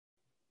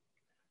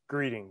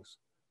Greetings.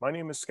 My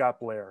name is Scott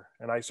Blair,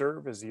 and I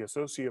serve as the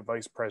Associate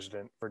Vice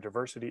President for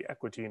Diversity,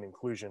 Equity, and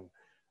Inclusion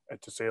at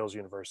DeSales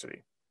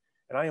University.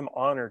 And I am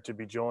honored to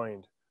be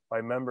joined by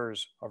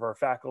members of our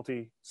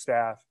faculty,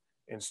 staff,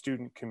 and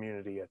student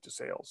community at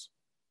DeSales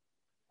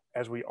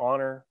as we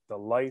honor the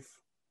life,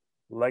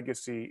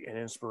 legacy, and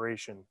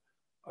inspiration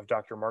of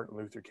Dr. Martin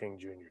Luther King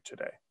Jr.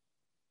 today.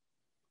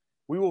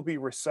 We will be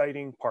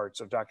reciting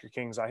parts of Dr.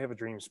 King's I Have a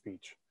Dream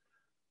speech,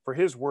 for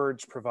his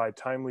words provide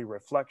timely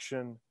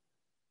reflection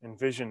and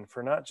vision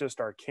for not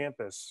just our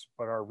campus,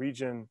 but our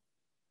region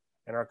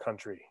and our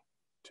country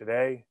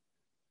today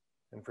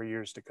and for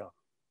years to come.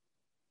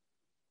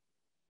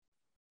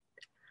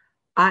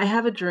 I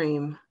have a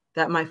dream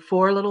that my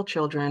 4 little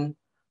children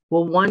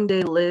will one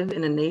day live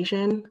in a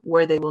nation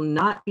where they will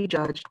not be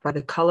judged by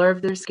the color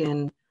of their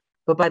skin,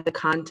 but by the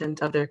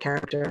content of their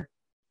character.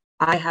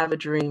 I have a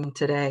dream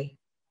today.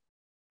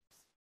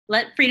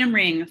 Let freedom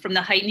ring from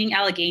the heightening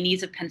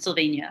Alleghenies of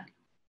Pennsylvania.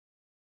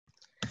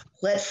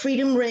 Let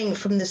freedom ring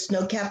from the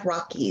snow-capped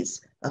Rockies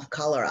of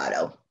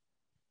Colorado.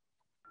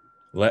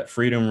 Let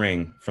freedom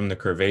ring from the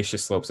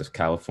curvaceous slopes of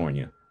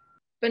California.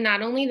 But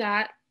not only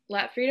that,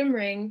 let freedom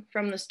ring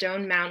from the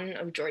Stone Mountain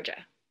of Georgia.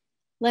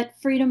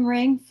 Let freedom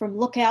ring from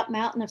Lookout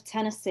Mountain of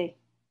Tennessee.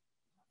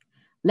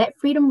 Let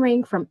freedom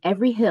ring from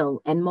every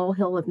hill and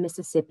molehill of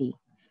Mississippi,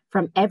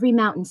 from every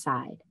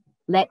mountainside.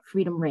 Let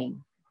freedom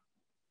ring.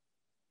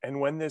 And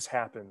when this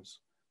happens,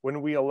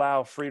 when we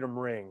allow freedom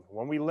ring,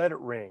 when we let it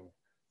ring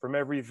from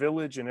every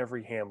village and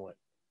every hamlet,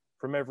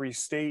 from every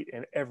state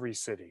and every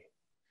city,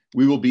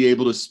 we will be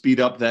able to speed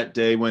up that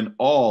day when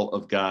all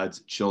of God's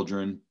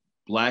children,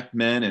 Black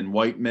men and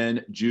white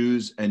men,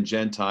 Jews and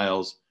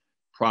Gentiles,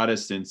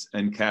 Protestants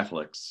and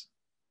Catholics,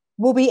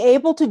 will be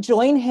able to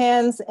join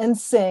hands and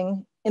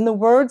sing in the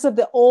words of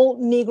the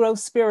old Negro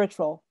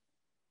spiritual,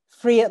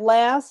 free at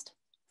last,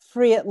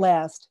 free at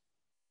last.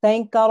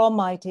 Thank God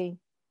Almighty,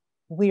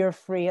 we are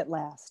free at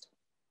last.